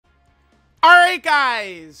Alright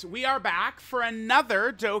guys, we are back for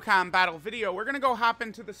another Dokkan battle video. We're gonna go hop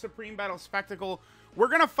into the Supreme Battle Spectacle. We're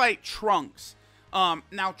gonna fight Trunks.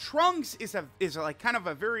 Now Trunks is like kind of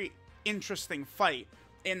a very interesting fight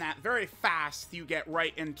in that very fast you get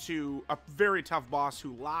right into a very tough boss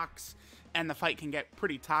who locks and the fight can get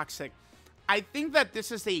pretty toxic. I think that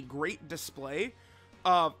this is a great display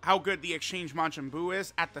of how good the Exchange MAJIN BUU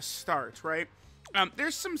is at the start, right?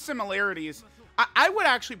 There's some similarities. I would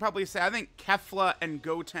actually probably say I think Kefla and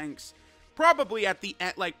Gotenks probably at the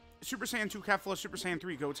end, like Super Saiyan 2 Kefla, Super Saiyan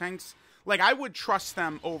 3 Gotenks, like I would trust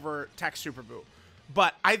them over Tech Super Buu.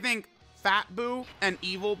 But I think Fat Buu and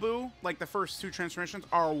Evil Buu, like the first two transformations,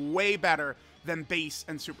 are way better than Base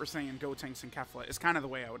and Super Saiyan Gotenks and Kefla, is kind of the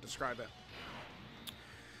way I would describe it.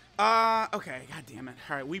 Okay, god damn it.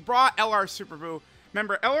 Alright, we brought LR Super Buu.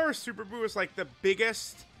 Remember, LR Super Buu is like the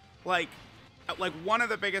biggest, like one of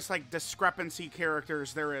the biggest like discrepancy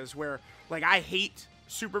characters there is, where like I hate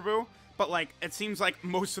Super Buu, but like it seems like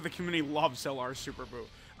most of the community loves LR Super Buu.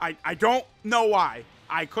 I don't know why.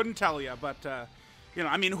 I couldn't tell you, but you know,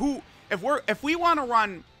 I mean, if we want to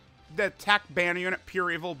run the tech banner unit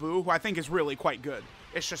Pure Evil Buu, who I think is really quite good,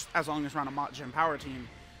 it's just as long as we're on a MAJIN power team.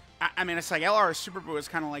 I mean, it's like LR Super Buu is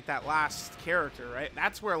kind of like that last character, right?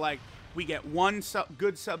 That's where like we get one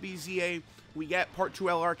good sub EZA, we get part 2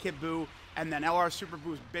 LR Kid Buu, and then LR Super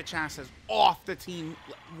Buu's bitch ass is off the team,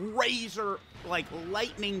 razor, like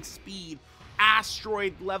lightning speed,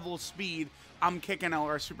 asteroid level speed. I'm kicking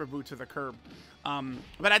LR Super Buu to the curb.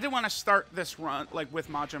 But I did want to start this run like with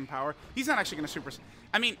MAJIN power. He's not actually going to super.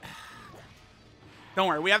 I mean, don't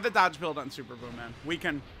worry, we have the dodge build on Super Buu, man. We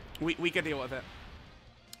can deal with it.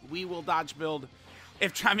 We will dodge build.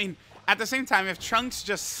 I mean, at the same time, if Trunks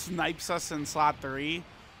just snipes us in slot 3,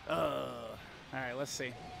 all right, let's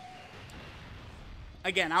see.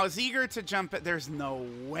 Again, I was eager to jump it. There's no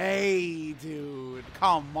way, dude.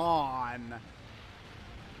 Come on.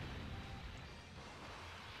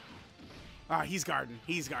 Oh, he's guarding.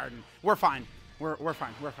 He's guarding. We're fine. We're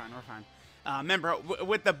fine. We're fine. We're fine. Remember,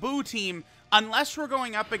 with the Buu team, unless we're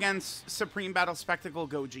going up against Supreme Battle Spectacle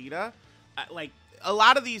Gogeta, like a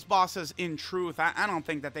lot of these bosses, in truth, I don't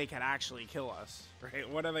think that they can actually kill us. Right?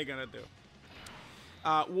 What are they gonna do?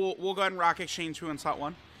 We'll go ahead and rock Exchange Buu in slot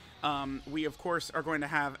 1. We, of course, are going to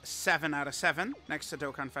have 7 out of 7 next to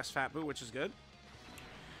Dokkan Fest Fat Buu, which is good.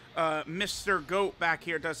 Mr. Goat back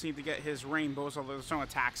here does need to get his rainbows, although there's no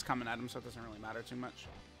attacks coming at him, so it doesn't really matter too much.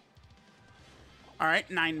 All right,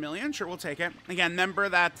 9 million. Sure, we'll take it. Again, remember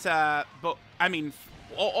that, I mean,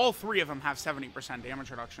 all 3 of them have 70%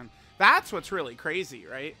 damage reduction. That's what's really crazy,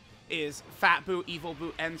 right? Is Fat Buu, Evil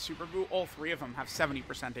Buu, and Super Buu, all 3 of them have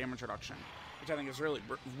 70% damage reduction, which I think is really,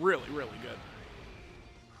 really, really good.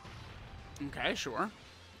 Okay, sure.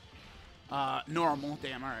 Normal.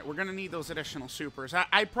 Damn, alright. We're gonna need those additional supers.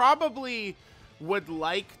 I probably would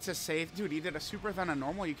like to save... Dude, he did a super then a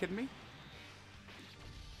normal? Are you kidding me?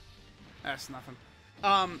 That's nothing.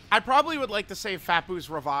 I probably would like to save Fat Buu's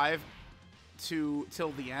revive till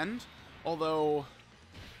the end. Although...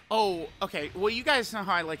 Oh, okay. Well, you guys know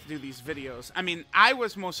how I like to do these videos. I mean, I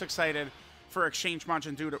was most excited for Exchange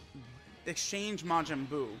MAJIN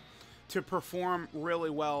BUU to perform really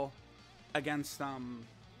well against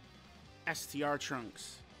STR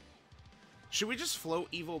Trunks. Should we just float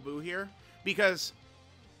Evil Buu here? Because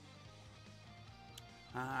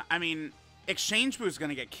I mean, Exchange Buu is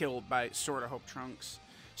gonna get killed by Sword of Hope Trunks.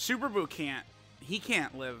 Super Buu can't. He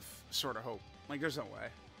can't live Sword of Hope. Like, there's no way.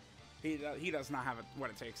 He does not have what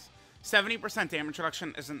it takes. 70% damage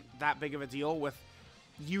reduction isn't that big of a deal with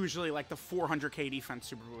usually like the 400k defense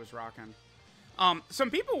Super Buu is rocking. Some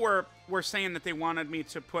people were saying that they wanted me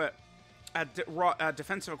to put a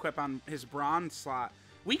defensive equip on his bronze slot.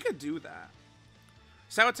 We could do that.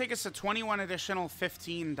 So that would take us to 21 additional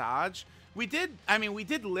 15 dodge. We did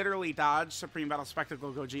literally dodge Supreme Battle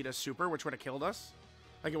Spectacle Gogeta Super, which would have killed us.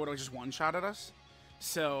 Like, it would have just one-shotted us.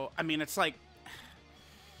 So, I mean, it's like...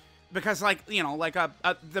 Because, like, you know, like,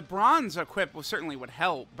 the bronze equip certainly would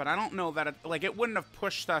help, but I don't know that, it wouldn't have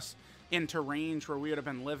pushed us into range where we would have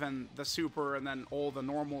been living the super and then all the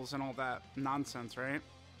normals and all that nonsense, right?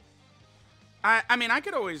 I mean, I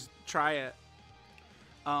could always try it.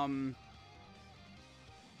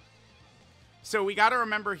 So we got to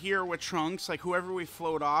remember here with Trunks, like, whoever we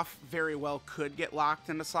float off very well could get locked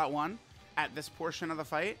into slot 1 at this portion of the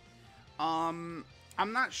fight. I'm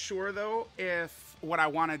not sure, though, if what I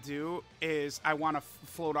want to do is I want to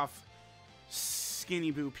float off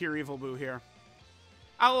Skinny Buu, Pure Evil Buu here.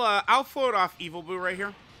 I'll float off Evil Buu right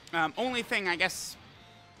here. Only thing, I guess,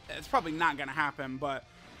 it's probably not going to happen, but,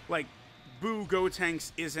 like, Buu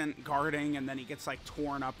Gotenks isn't guarding, and then he gets, like,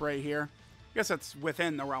 torn up right here. I guess that's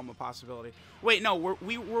within the realm of possibility. Wait, no, were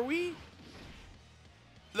we?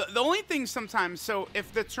 The only thing sometimes, so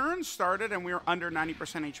if the turn started and we were under 90%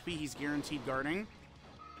 HP, he's guaranteed guarding.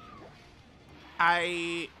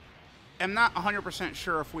 I am not 100%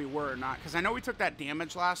 sure if we were or not, because I know we took that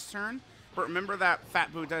damage last turn, but remember that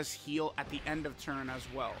Fat Buu does heal at the end of turn as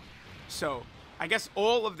well. So I guess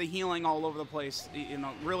all of the healing all over the place, you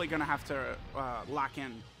know, really going to have to lock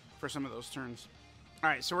in for some of those turns. All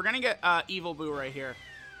right, so we're going to get Evil Buu right here.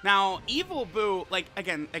 Now, Evil Buu, like,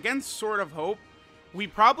 again, against Sword of Hope, we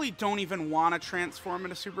probably don't even want to transform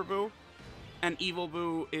into Super Buu, and Evil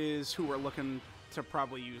Buu is who we're looking to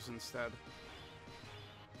probably use instead.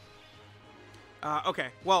 Okay,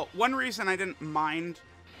 well, one reason I didn't mind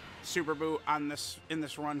Super Buu in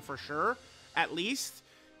this run for sure, at least,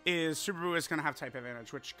 is Super Buu is going to have type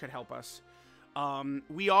advantage, which could help us.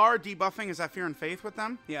 We are debuffing. Is that Fear and Faith with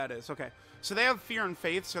them? Yeah, it is. Okay. So they have Fear and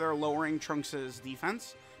Faith, so they're lowering Trunks'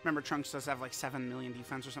 defense. Remember, Trunks does have like 7 million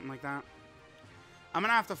defense or something like that. I'm going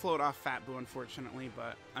to have to float off Fat Buu, unfortunately,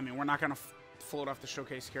 but, I mean, we're not going to float off the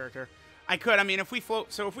showcase character. I could. I mean, if we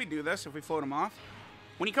float... So if we do this, if we float him off,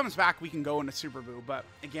 when he comes back, we can go into Super Buu. But,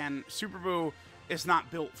 again, Super Buu is not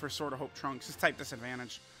built for Sword of Hope Trunks. It's type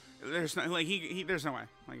disadvantage. There's no... Like, there's no way.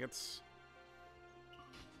 Like, it's...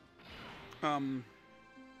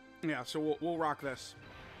 Yeah, so we'll rock this.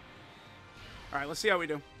 Alright, let's see how we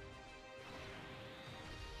do.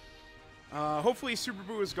 Hopefully Super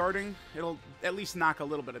Buu is guarding. It'll at least knock a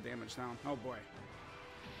little bit of damage down. Oh boy.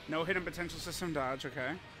 No hidden potential system dodge,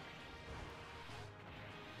 okay.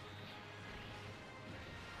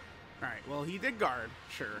 Alright, well he did guard,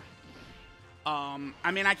 sure.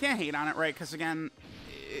 I mean I can't hate on it, right? Because again,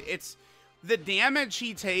 it's the damage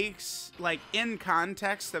he takes, like in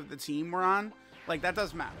context of the team we're on, like that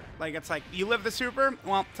does matter. Like it's like, you live the super?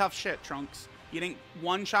 Well, tough shit, Trunks. You didn't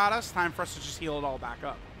one-shot us, time for us to just heal it all back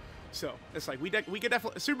up. So, it's like, we could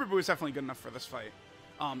definitely... Super Buu is definitely good enough for this fight.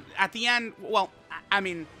 At the end, well, I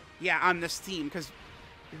mean, yeah, on this team, because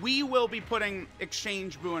we will be putting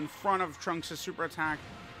Exchange Buu in front of Trunks' super attack,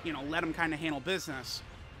 you know, let him kind of handle business.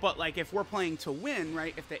 But, like, if we're playing to win,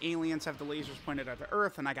 right, if the aliens have the lasers pointed at the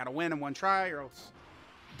Earth and I gotta win in one try, or else...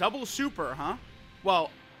 Double super, huh?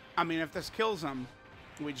 Well, I mean, if this kills him,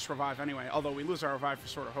 we just revive anyway. Although we lose our revive for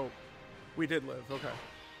Sword of Hope. We did live, okay.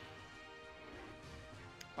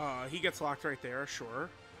 He gets locked right there, sure.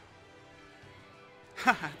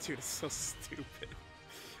 Dude, it's so stupid.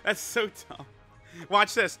 That's so dumb.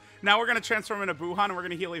 Watch this. Now we're going to transform into Buuhan and we're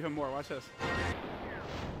going to heal even more. Watch this.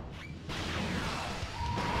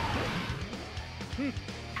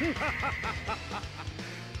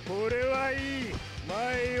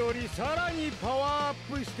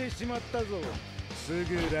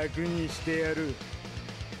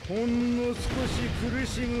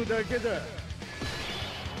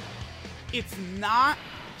 It's not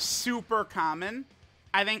super common,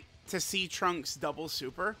 I think, to see Trunks double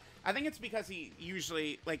super. I think it's because he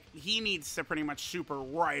usually, like, he needs to pretty much super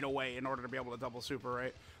right away in order to be able to double super,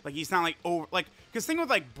 right? Like, he's not, like, over, like, because thing with,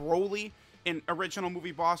 like, Broly in original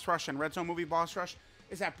movie Boss Rush and Red Zone movie Boss Rush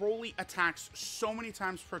is that Broly attacks so many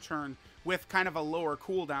times per turn with kind of a lower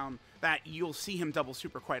cooldown that you'll see him double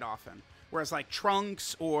super quite often. Whereas, like,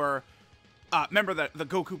 Trunks or... remember the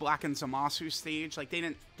Goku Black and Zamasu stage? Like, they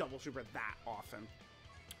didn't double super that often.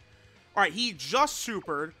 Alright, he just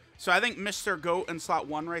supered. So I think Mr. Goat in slot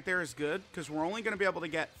 1 right there is good, because we're only going to be able to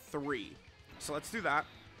get 3. So let's do that.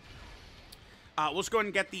 We'll just go ahead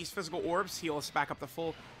and get these physical orbs, heal us back up to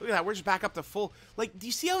full. Look at that, we're just back up to full. Like, do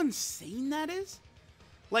you see how insane that is?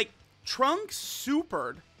 Like, Trunks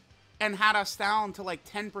supered and had us down to, like,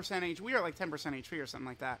 10% HP. We are, like, 10% HP or something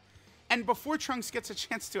like that. And before Trunks gets a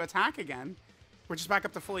chance to attack again, we're just back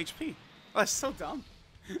up to full HP. Oh, that's so dumb.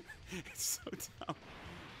 It's so dumb.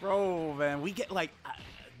 Bro, man, we get, like,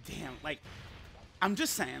 damn, like, I'm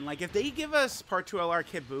just saying, like, if they give us Part 2 LR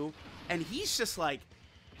Kid Buu, and he's just, like,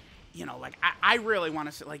 you know, like, I really want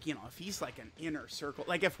to say, like, you know, if he's, like, an inner circle,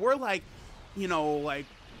 like, if we're, like, you know, like,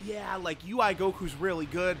 yeah, like, UI Goku's really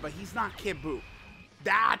good, but he's not Kid Buu.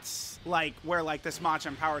 That's, like, where, like, this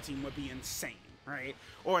Majin Power team would be insane. Right?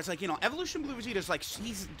 Or it's like, you know, Evolution Blue Vegeta's like,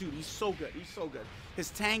 dude, he's so good. He's so good. His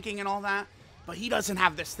tanking and all that, but he doesn't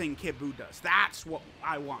have this thing Kid Buu does. That's what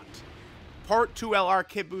I want. Part 2 LR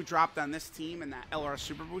Kid Buu dropped on this team in that LR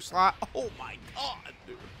Super Buu slot. Oh my god,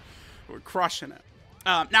 dude. We're crushing it.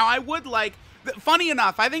 Now, I would like, funny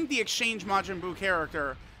enough, I think the Exchange Majin Buu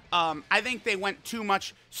character, I think they went too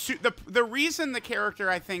much. The reason the character,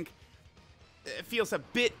 I think, it feels a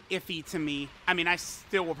bit iffy to me. I mean, I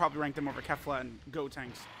still will probably rank them over Kefla and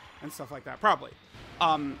Gotenks and stuff like that, probably.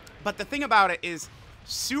 But the thing about it is,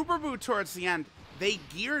 Super Buu towards the end, they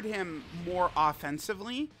geared him more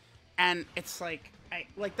offensively, and it's like,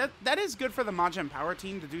 that is good for the Majin Power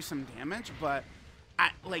team to do some damage, but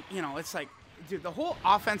it's like, dude, the whole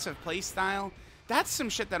offensive play style, that's some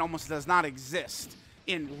shit that almost does not exist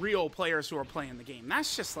in real players who are playing the game.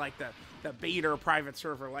 That's just like the beta private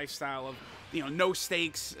server lifestyle of, no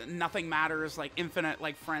stakes, nothing matters, like infinite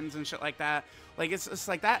like friends and shit like that. Like it's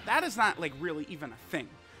like that is not like really even a thing.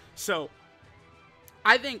 So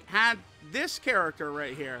I think had this character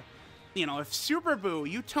right here, if Super Buu,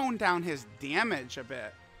 you tone down his damage a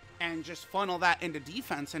bit and just funnel that into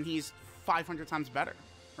defense, and he's 500 times better,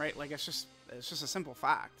 right? Like it's just a simple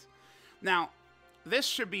fact. Now, this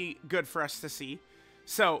should be good for us to see.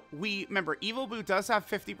 So we remember Evil Buu does have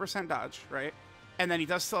 50% dodge, right? And then he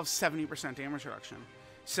does still have 70% damage reduction.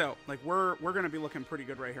 So like we're gonna be looking pretty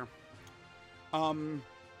good right here.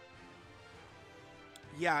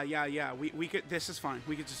 Yeah. We could. This is fine.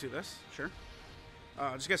 We could just do this. Sure.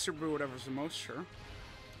 Just get Super Buu whatever's the most. Sure.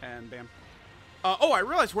 And bam. Oh, I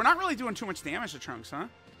realized we're not really doing too much damage to Trunks, huh?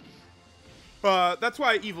 That's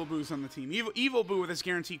why Evil Buu's on the team. Evil Buu with his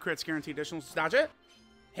guaranteed crits, guaranteed additionals. Dodge it.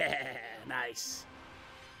 Nice.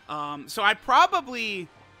 So I'd probably...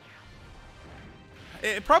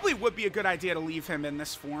 It probably would be a good idea to leave him in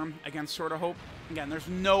this form against Sword of Hope. Again, there's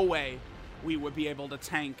no way we would be able to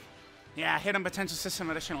tank. Yeah, hit him potential system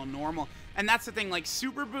additional normal. And that's the thing, like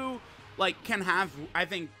Super Buu, like can have, I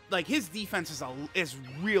think, like his defense is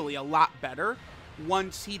really a lot better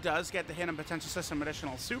once he does get the hit and potential system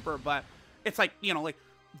additional super, but it's like, like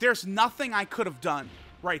there's nothing I could have done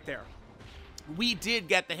right there. We did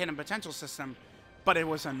get the hit and potential system, but it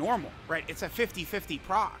was a normal, right? It's a 50-50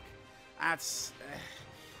 proc. That's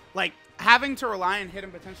like having to rely on hit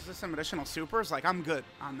and potential system additional supers. Like I'm good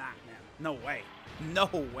on that, man. No way. No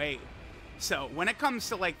way. So when it comes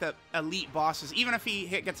to like the elite bosses, even if he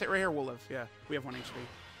gets hit right here, we'll live. Yeah, we have 1 HP.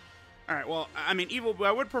 All right. Well, I mean, Evil Buu,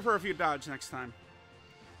 I would prefer if you dodge next time.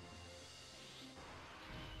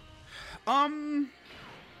 All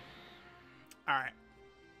right.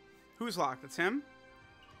 Who's locked? It's him.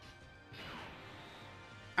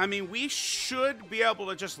 I mean, we should be able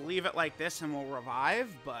to just leave it like this and we'll revive,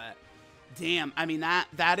 but damn, I mean,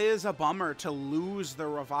 that is a bummer to lose the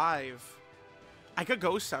revive. I could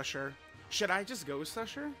Ghost Usher. Should I just Ghost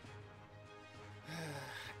Usher?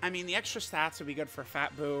 I mean, the extra stats would be good for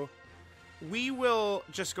Fat Buu. We will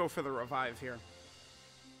just go for the revive here.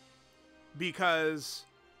 Because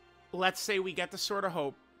let's say we get the Sword of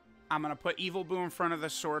Hope. I'm going to put Evil Buu in front of the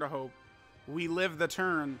Sword of Hope. We live the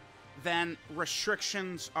turn. Then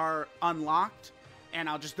restrictions are unlocked. And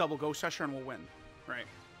I'll just double Ghost Usher and we'll win. Right.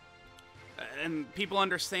 And people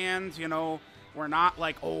understand, we're not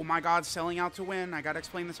like, oh my god, selling out to win. I gotta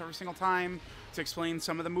explain this every single time to explain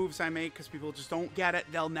some of the moves I make because people just don't get it.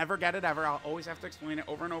 They'll never get it ever. I'll always have to explain it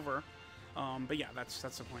over and over. But yeah, that's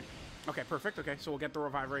the point. Okay, perfect. Okay, so we'll get the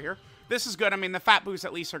revive right here. This is good. I mean, the Fat Boos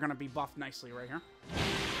at least are gonna be buffed nicely right here.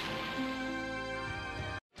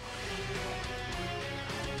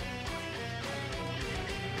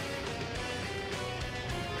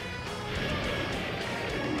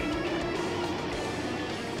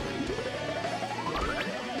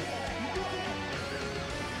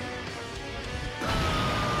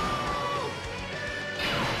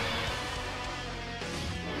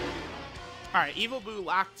 Alright, Evil Buu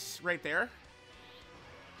locked right there.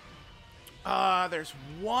 There's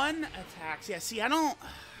one attack. Yeah, see, I don't...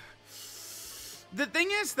 The thing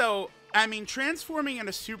is, though, I mean, transforming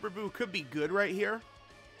into Super Buu could be good right here.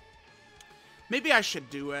 Maybe I should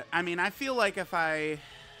do it. I mean, I feel like if I...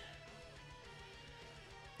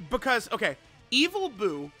 Because, okay, Evil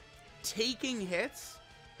Buu taking hits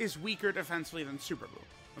is weaker defensively than Super Buu.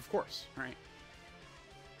 Of course, right?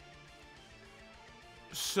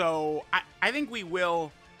 So I think we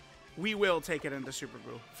will take it into Super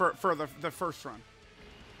Buu for the first run.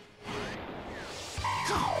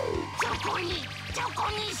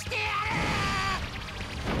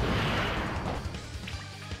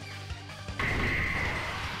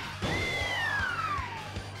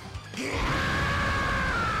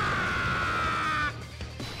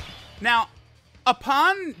 Now,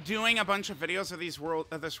 upon doing a bunch of videos of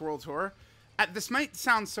this world tour, this might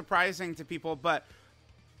sound surprising to people, but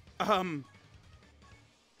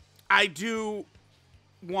I do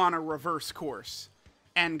want to reverse course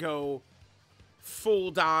and go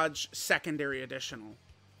full dodge, secondary additional.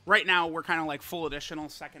 Right now, we're kind of like full additional,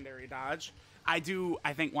 secondary dodge. I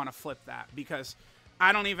think, want to flip that because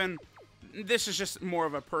I don't even... This is just more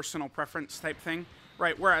of a personal preference type thing,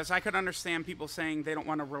 right? Whereas I could understand people saying they don't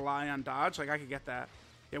want to rely on dodge. Like, I could get that.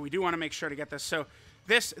 Yeah, we do want to make sure to get this. So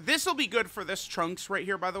This will be good for this Trunks right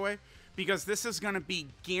here, by the way, because this is going to be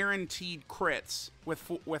guaranteed crits with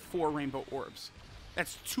 4 rainbow orbs.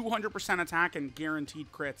 That's 200% attack and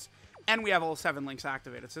guaranteed crits. And we have all 7 links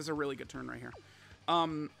activated. So this is a really good turn right here.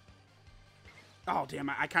 Oh, damn,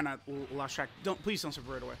 I kind of lost track. Please don't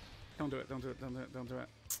super right away. Don't do it. Don't do it. Don't do it. Don't do it.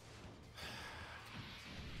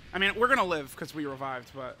 I mean, we're going to live because we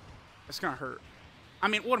revived, but it's going to hurt. I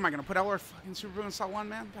mean, what am I going to put LR fucking Super Buu in slot 1,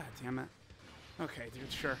 man? God damn it. Okay,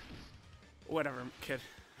 dude, sure. Whatever, kid.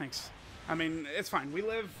 Thanks. I mean, it's fine. We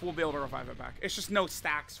live, we'll be able to revive it back. It's just no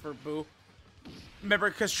stacks for Buu. Remember,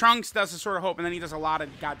 because Trunks does a Sword of Hope, and then he does a lot of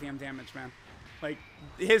goddamn damage, man. Like,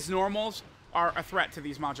 his normals are a threat to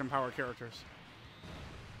these Majin Power characters.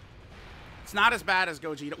 It's not as bad as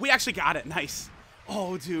Gogeta. We actually got it. Nice.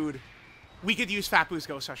 Oh, dude. We could use Fat Buu's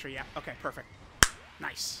Ghost Usher. Yeah. Okay, perfect.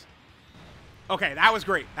 Nice. Okay, that was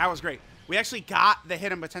great. That was great. We actually got the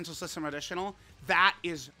Hidden Potential System additional. That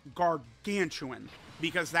is gargantuan,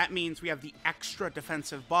 because that means we have the extra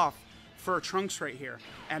defensive buff for Trunks right here.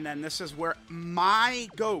 And then this is where my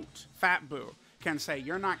GOAT, Fat Buu, can say,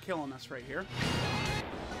 you're not killing us right here.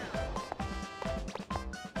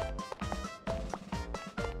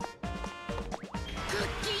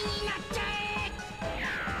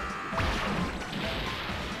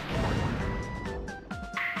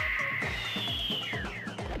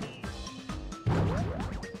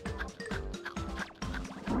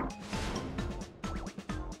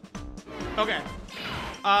 Okay.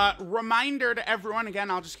 Reminder to everyone, again,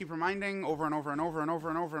 I'll just keep reminding over and over and over and over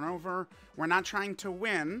and over and over. We're not trying to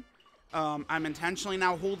win. I'm intentionally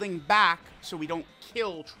now holding back so we don't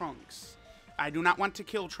kill Trunks. I do not want to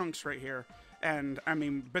kill Trunks right here. And, I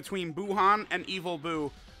mean, between Buuhan and Evil Buu,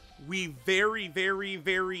 we very, very,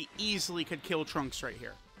 very easily could kill Trunks right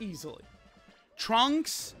here. Easily.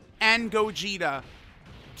 Trunks and Gogeta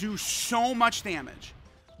do so much damage,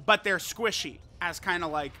 but they're squishy as kind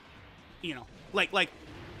of like, you know, like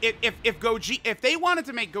if they wanted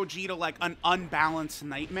to make Gogeta like an unbalanced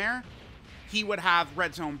nightmare, he would have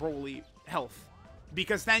Red Zone Broly health,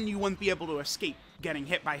 because then you wouldn't be able to escape getting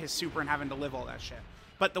hit by his super and having to live all that shit.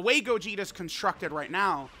 But the way Gogeta's constructed right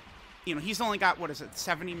now, you know, he's only got, what is it,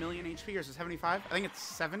 70 million HP, or is it 75? I think it's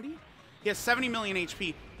 70. He has 70 million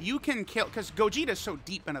HP. You can kill, because Gogeta's so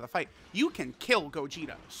deep into the fight, you can kill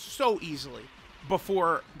Gogeta so easily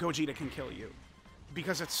before Gogeta can kill you,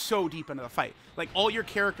 because it's so deep into the fight. Like, all your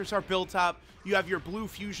characters are built up. You have your blue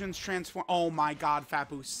fusions transform. Oh my god, Fat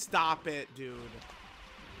Buu, stop it, dude.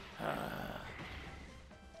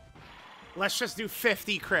 Let's just do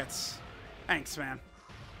 50 crits. Thanks, man.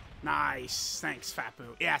 Nice. Thanks, Fat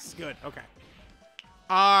Buu. Yes, good. Okay.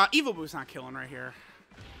 Evil Buu's not killing right here.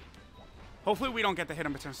 Hopefully we don't get the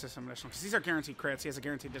Hidden Potential System additional, because these are guaranteed crits. He has a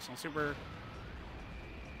guaranteed additional super.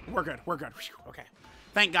 We're good. We're good. Okay.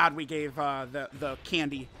 Thank God we gave the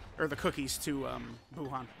candy, or the cookies, to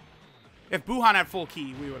Buuhan. If Buuhan had full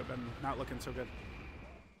key, we would have been not looking so good.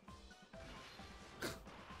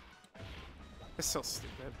 It's so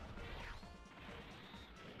stupid.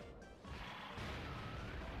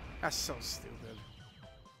 That's so stupid.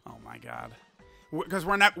 Oh my god. Because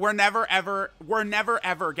we're never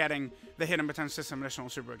ever getting the Hidden Potential System additional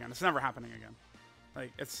super again. It's never happening again.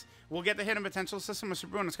 Like, we'll get the Hidden Potential System of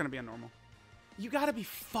super and it's gonna be a normal. You gotta be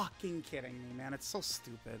fucking kidding me, man. It's so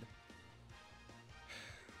stupid.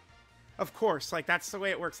 Of course, like, that's the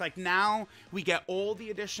way it works. Like, now we get all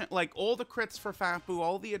the all the crits for Fat Buu,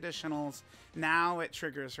 all the additionals. Now it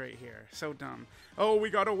triggers right here. So dumb. Oh,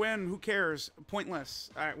 we gotta win. Who cares?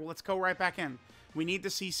 Pointless. All right, well, let's go right back in. We need to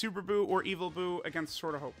see Super Buu or Evil Buu against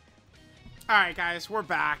Sword of Hope. All right, guys, we're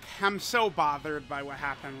back. I'm so bothered by what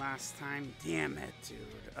happened last time. Damn it, dude.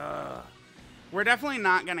 We're definitely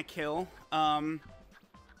not gonna kill on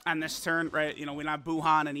this turn, right? You know, we have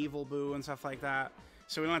Buuhan and Evil Buu and stuff like that,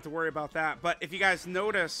 so we don't have to worry about that. But if you guys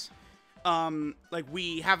notice, like,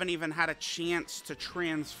 we haven't even had a chance to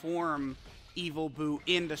transform Evil Buu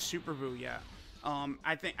into Super Buu yet.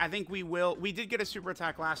 I think we will. We did get a super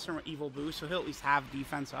attack last turn with Evil Buu, so he'll at least have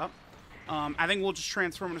defense up. I think we'll just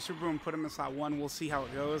transform into Super Buu and put him in slot 1. We'll see how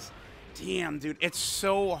it goes. Damn, dude, it's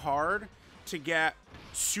so hard to get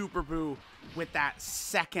Super Buu with that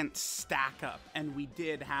second stack up, and we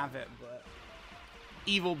did have it, but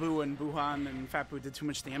Evil Buu and Buuhan and Fat Buu did too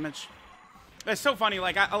much damage. It's so funny,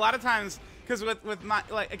 like, a lot of times, because with my,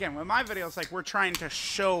 like, again, with my videos, like, we're trying to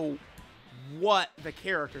show what the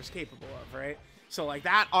character's capable of, right? So, like,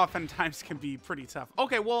 that oftentimes can be pretty tough.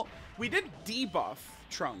 Okay, well, we did debuff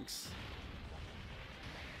Trunks,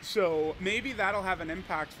 so maybe that'll have an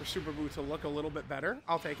impact for Super Buu to look a little bit better.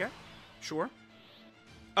 I'll take it. Sure.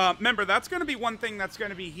 Remember, that's going to be one thing that's going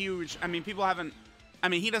to be huge. I mean, people haven't I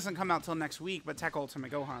mean, he doesn't come out till next week, but Tech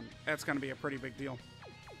Ultimate Gohan, that's going to be a pretty big deal.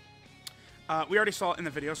 We already saw it in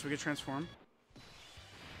the video, so we could transform.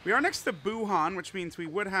 We are next to Buuhan, which means we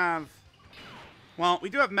would have... Well, we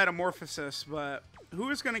do have Metamorphosis, but who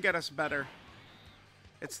is going to get us better?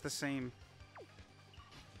 It's the same.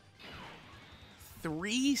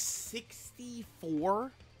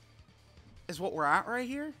 364 is what we're at right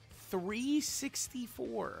here?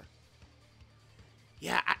 364.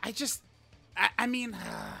 Yeah, I mean,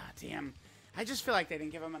 damn. I just feel like they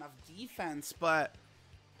didn't give him enough defense, but...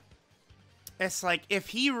 It's like, if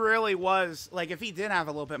he really was, like, if he did have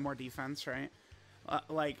a little bit more defense, right?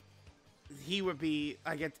 Like, he would be,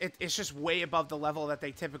 like, it's just way above the level that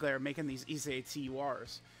they typically are making these EZA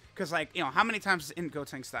TQRs. Because, like, you know, how many times has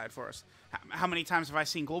Gotenks died for us? How many times have I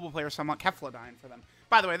seen global players, somewhat Kefla dying for them?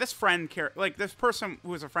 By the way, this friend, like, this person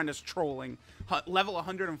who is a friend is trolling. Level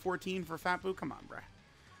 114 for Fat Buu? Come on, bruh.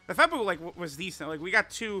 The Fat Buu, like, was decent. Like, we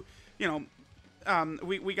got two, you know,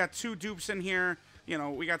 we got two dupes in here. You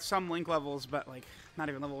know, we got some Link levels, but, like, not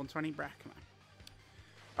even level 120. Bruh, come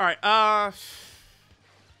on. Alright,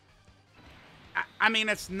 I mean,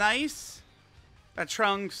 it's nice that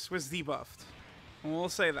Trunks was debuffed. We'll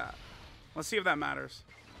say that. Let's see if that matters.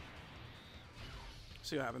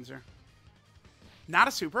 See what happens here. Not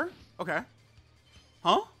a super? Okay.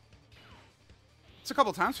 Huh? It's a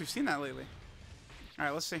couple times we've seen that lately.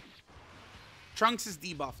 Alright, let's see. Trunks is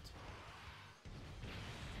debuffed.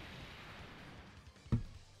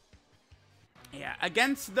 Yeah,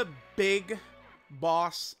 against the big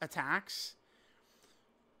boss attacks.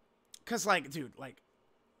 Because, like, dude, like,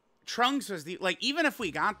 Trunks was the, like, even if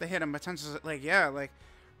we got the hit and potential, like, yeah, like,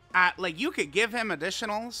 you could give him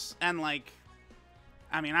additionals and, like,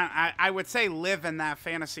 I mean, I would say live in that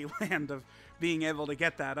fantasy land of being able to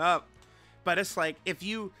get that up. But it's like, if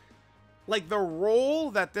you, like, the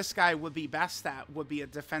role that this guy would be best at would be a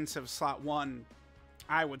defensive slot 1,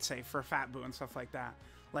 I would say, for Fat Buu and stuff like that.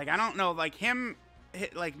 Like, I don't know, like, him,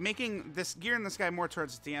 like, making this, gearing this guy more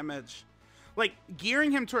towards damage, like,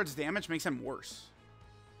 gearing him towards damage makes him worse.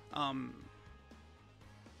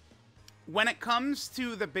 When it comes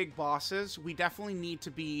to the big bosses, we definitely need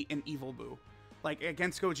to be an Evil Buu. Like,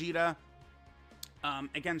 against Gogeta,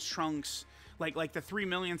 against Trunks, like the 3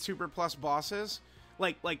 million Super Plus bosses,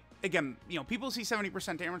 like, again, you know, people see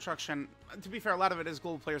 70% damage reduction. To be fair, a lot of it is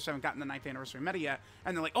global players who haven't gotten the 9th anniversary meta yet,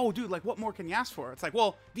 and they're like, oh, dude, like, what more can you ask for? It's like,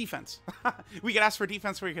 well, defense. We could ask for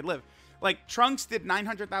defense where you could live. Like, Trunks did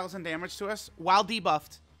 900,000 damage to us while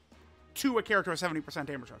debuffed to a character with 70%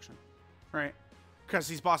 damage reduction, right? Because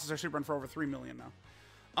these bosses are super run for over 3 million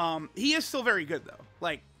now. He is still very good, though.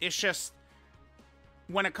 Like, it's just,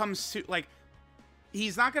 when it comes to, like,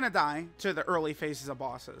 he's not going to die to the early phases of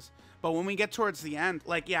bosses. But when we get towards the end,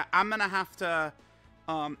 like, yeah, I'm going to have to,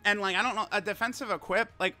 and, like, I don't know, a defensive equip,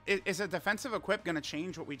 like, is a defensive equip going to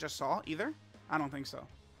change what we just saw either? I don't think so.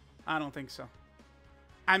 I don't think so.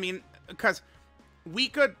 I mean, because we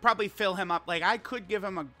could probably fill him up. Like, I could give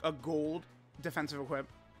him a gold defensive equip.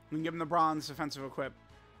 We can give him the bronze defensive equip.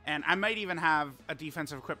 And I might even have a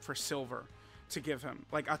defensive equip for silver to give him.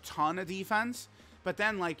 Like, a ton of defense. But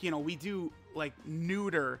then, like, you know, we do, like,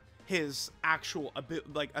 neuter his actual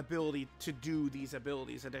ability to do these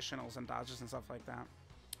abilities, additionals and dodges and stuff like that.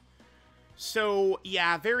 So,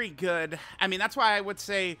 yeah, very good. I mean, that's why I would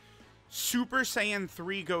say Super Saiyan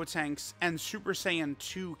 3 Gotenks and Super Saiyan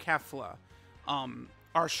 2 Kefla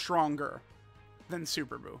are stronger than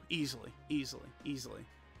Super Buu. Easily, easily, easily,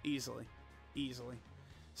 easily, easily.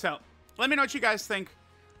 So, let me know what you guys think.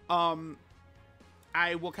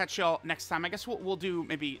 I will catch y'all next time. I guess we'll do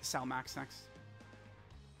maybe Cell Max next.